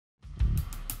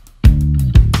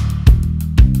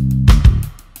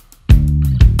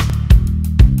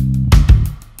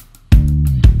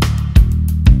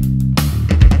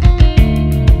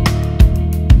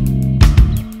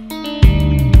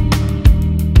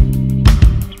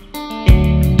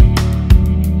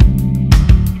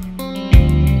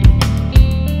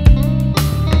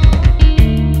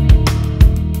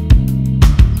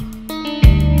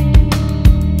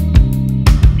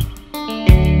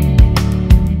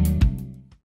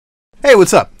Hey,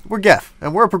 what's up? We're GEPH,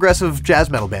 and we're a progressive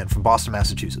jazz metal band from Boston,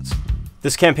 Massachusetts.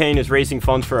 This campaign is raising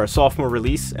funds for our sophomore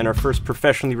release and our first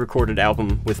professionally recorded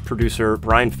album with producer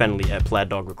Brian Fenley at Plaid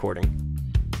Dog Recording.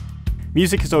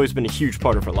 Music has always been a huge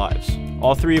part of our lives.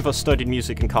 All three of us studied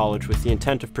music in college with the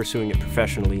intent of pursuing it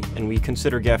professionally, and we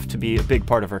consider GEPH to be a big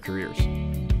part of our careers.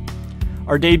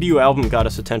 Our debut album got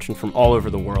us attention from all over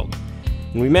the world,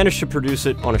 and we managed to produce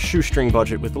it on a shoestring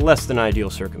budget with less than ideal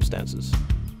circumstances.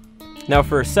 Now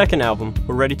for our second album,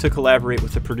 we're ready to collaborate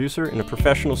with a producer in a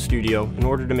professional studio in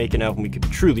order to make an album we could be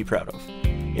truly proud of.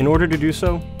 In order to do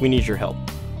so, we need your help.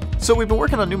 So we've been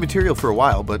working on new material for a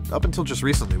while, but up until just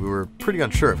recently we were pretty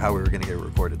unsure of how we were going to get it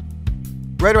recorded.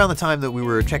 Right around the time that we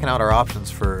were checking out our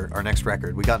options for our next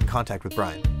record, we got in contact with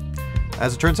Brian.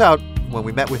 As it turns out, when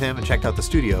we met with him and checked out the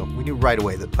studio, we knew right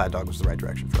away that Plaid Dog was the right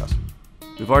direction for us.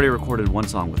 We've already recorded one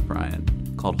song with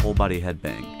Brian, called Whole Body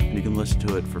Headbang, and you can listen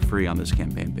to it for free on this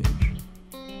campaign page.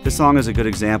 This song is a good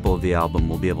example of the album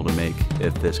we'll be able to make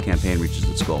if this campaign reaches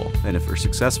its goal, and if we're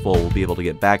successful, we'll be able to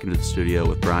get back into the studio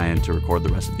with Brian to record the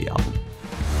rest of the album.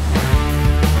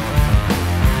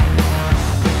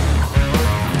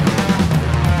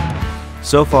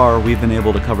 So far, we've been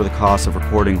able to cover the cost of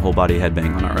recording Whole Body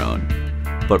Headbang on our own,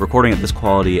 but recording at this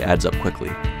quality adds up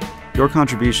quickly. Your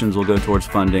contributions will go towards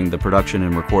funding the production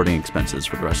and recording expenses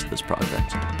for the rest of this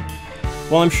project.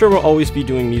 While I'm sure we'll always be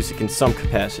doing music in some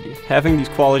capacity, having these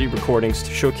quality recordings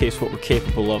to showcase what we're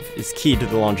capable of is key to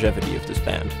the longevity of this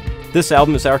band. This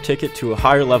album is our ticket to a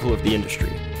higher level of the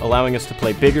industry, allowing us to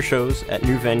play bigger shows at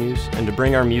new venues and to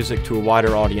bring our music to a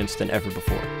wider audience than ever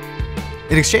before.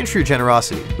 In exchange for your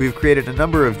generosity, we've created a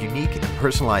number of unique and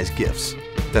personalized gifts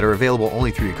that are available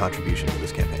only through your contribution to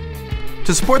this campaign.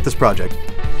 To support this project,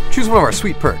 choose one of our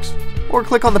sweet perks, or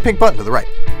click on the pink button to the right.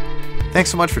 Thanks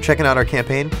so much for checking out our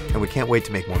campaign, and we can't wait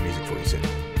to make more music for you soon.